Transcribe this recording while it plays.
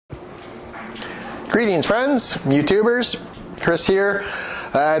Greetings, friends, YouTubers. Chris here.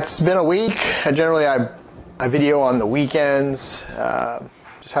 It's been a week. Generally, I video on the weekends.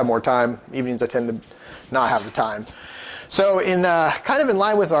 Just have more time. Evenings, I tend to not have the time. So, kind of in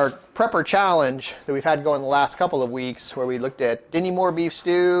line with our prepper challenge that we've had going the last couple of weeks, where we looked at Dinty Moore beef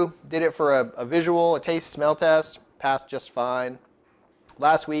stew, did it for a visual, a taste, smell test, passed just fine.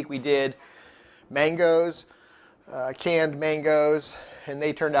 Last week we did mangoes, canned mangoes, and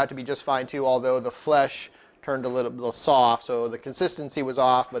they turned out to be just fine too, although the flesh turned a little soft, so the consistency was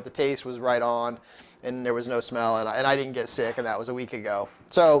off, but the taste was right on, and there was no smell, and I didn't get sick, and that was a week ago.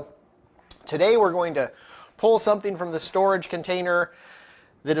 So today we're going to pull something from the storage container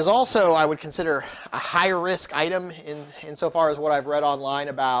that is also, I would consider, a higher risk item insofar as what I've read online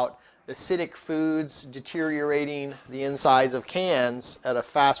about acidic foods deteriorating the insides of cans at a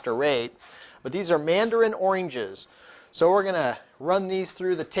faster rate. But these are mandarin oranges. So we're going to run these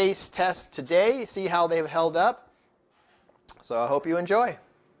through the taste test today, see how they've held up. So I hope you enjoy.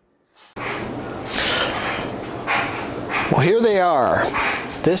 Well, here they are.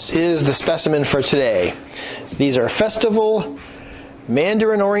 This is the specimen for today. These are Festival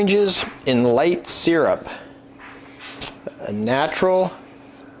Mandarin Oranges in light syrup. A natural,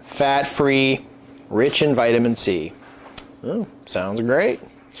 fat-free, rich in vitamin C. Oh, sounds great.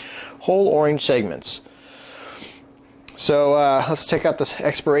 Whole orange segments. So let's check out the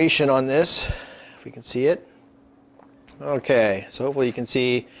expiration on this, if we can see it. Okay, so hopefully you can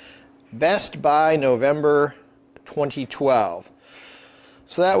see best by November 2012.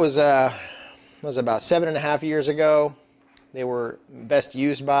 So that was about 7.5 years ago. They were best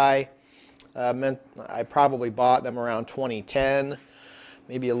used by. I probably bought them around 2010,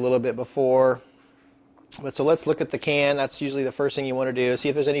 maybe a little bit before. But so let's look at the can. That's usually the first thing you want to do. See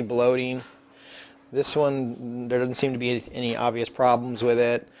if there's any bloating. This one, there doesn't seem to be any obvious problems with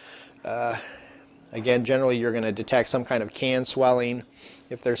it. Again, generally you're going to detect some kind of can swelling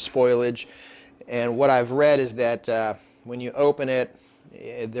if there's spoilage. And what I've read is that when you open it,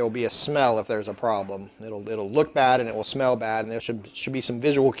 there will be a smell if there's a problem. It'll look bad and it will smell bad, and there should be some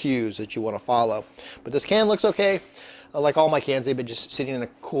visual cues that you want to follow. But this can looks okay. Like all my cans, they've been just sitting in a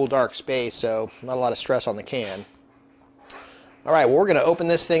cool, dark space, so not a lot of stress on the can. All right, well, we're going to open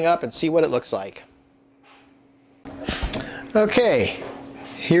this thing up and see what it looks like. Okay,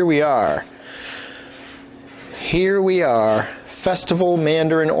 here we are. Here we are. Festival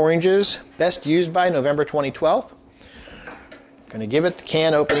Mandarin Oranges, best used by November 2012. Going to give it the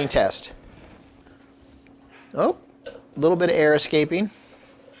can opening test. Oh, a little bit of air escaping.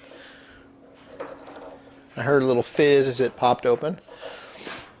 I heard a little fizz as it popped open.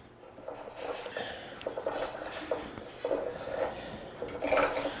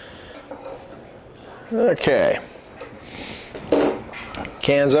 Okay.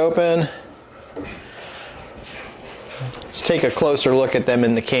 Can's open. Let's take a closer look at them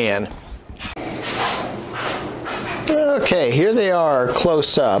in the can. Okay, here they are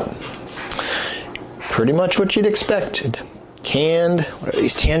close up. Pretty much what you'd expected. Canned, what are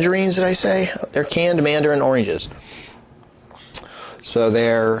these, tangerines, did I say? They're canned mandarin oranges. So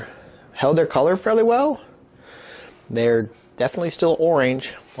they're held their color fairly well. They're definitely still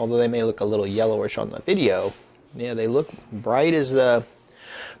orange, although they may look a little yellowish on the video. Yeah, they look bright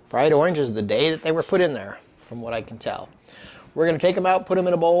orange as the day that they were put in there, from what I can tell. We're going to take them out, put them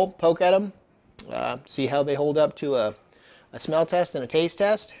in a bowl, poke at them, see how they hold up to a smell test and a taste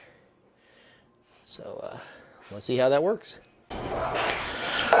test. So let's see how that works.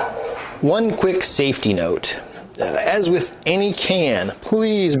 One quick safety note. As with any can,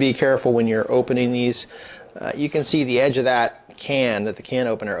 please be careful when you're opening these. You can see the edge of that can that the can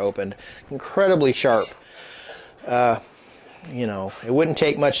opener opened. Incredibly sharp. You know, it wouldn't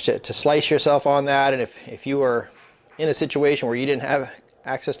take much to slice yourself on that, and if you were in a situation where you didn't have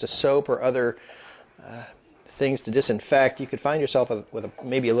access to soap or other things to disinfect, you could find yourself with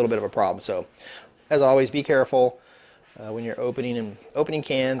maybe a little bit of a problem. So, as always, be careful when you're opening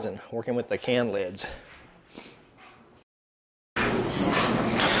cans and working with the can lids.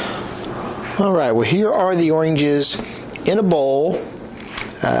 All right, well, here are the oranges in a bowl.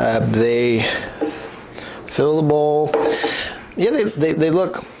 They fill the bowl. Yeah, they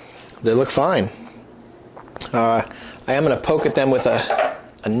look fine. I am going to poke at them with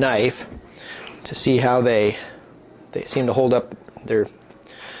a knife to see how they seem to hold up their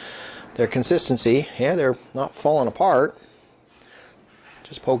consistency. Yeah, they're not falling apart.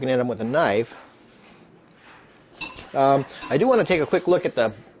 Just poking at them with a knife. I do want to take a quick look at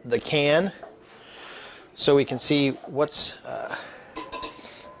the can so we can see what's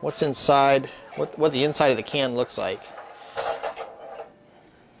inside, what the inside of the can looks like.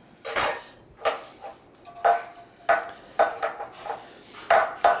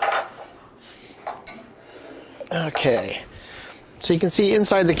 Okay, so you can see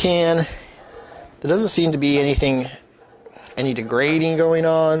inside the can, there doesn't seem to be any degrading going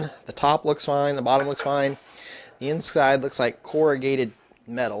on. The top looks fine, the bottom looks fine. The inside looks like corrugated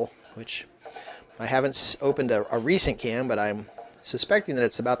metal, which I haven't opened a recent can, but I'm suspecting that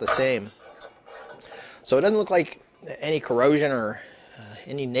it's about the same. So it doesn't look like any corrosion or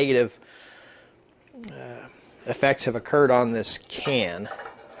any negative effects have occurred on this can.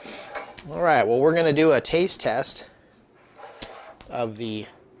 All right, well, we're going to do a taste test of the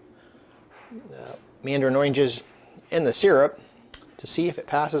mandarin oranges in the syrup to see if it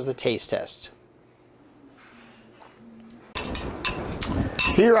passes the taste test.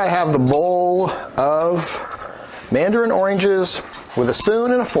 Here I have the bowl of mandarin oranges with a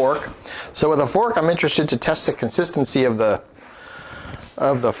spoon and a fork. So with a fork, I'm interested to test the consistency of the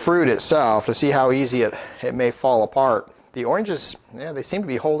fruit itself to see how easy it may fall apart. The oranges, yeah, they seem to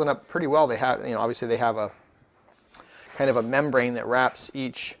be holding up pretty well. They have, obviously they have a kind of a membrane that wraps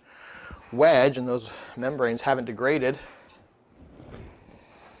each wedge, and those membranes haven't degraded.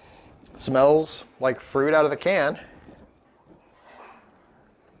 Smells like fruit out of the can.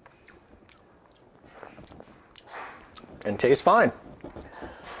 And tastes fine.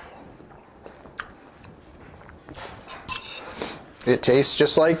 It tastes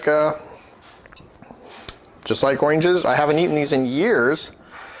just like oranges. I haven't eaten these in years,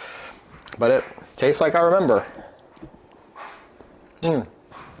 but it tastes like I remember.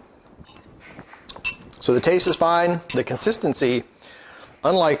 So the taste is fine. The consistency,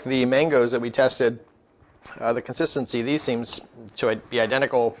 unlike the mangoes that we tested, the consistency, these seems to be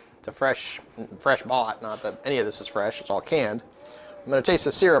identical to fresh bought. Not that any of this is fresh, it's all canned. I'm going to taste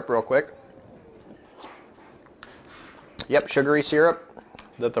the syrup real quick. Yep, sugary syrup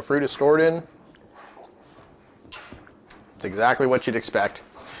that the fruit is stored in. It's exactly what you'd expect.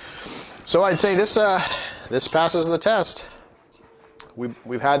 So I'd say this passes the test.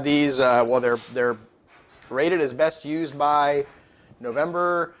 We've had these. Well, they're rated as best used by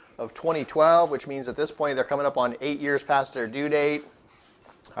November of 2012, which means at this point they're coming up on 8 years past their due date.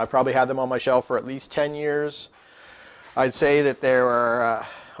 I've probably had them on my shelf for at least 10 years. I'd say that there are.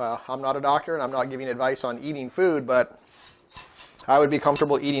 Well, I'm not a doctor and I'm not giving advice on eating food, but I would be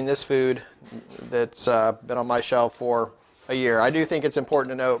comfortable eating this food that's been on my shelf for a year. I do think it's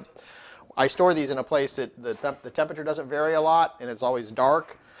important to note, I store these in a place that the temperature doesn't vary a lot and it's always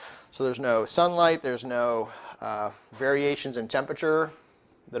dark. So there's no sunlight, there's no variations in temperature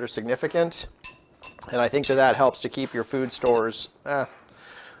that are significant. And I think that helps to keep your food stores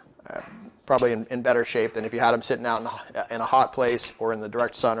probably in better shape than if you had them sitting out in a hot place or in the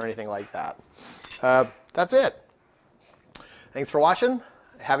direct sun or anything like that. That's it. Thanks for watching.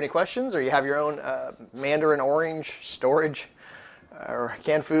 Have any questions, or you have your own mandarin orange storage or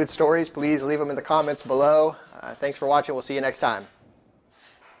canned food stories, please leave them in the comments below. Thanks for watching. We'll see you next time.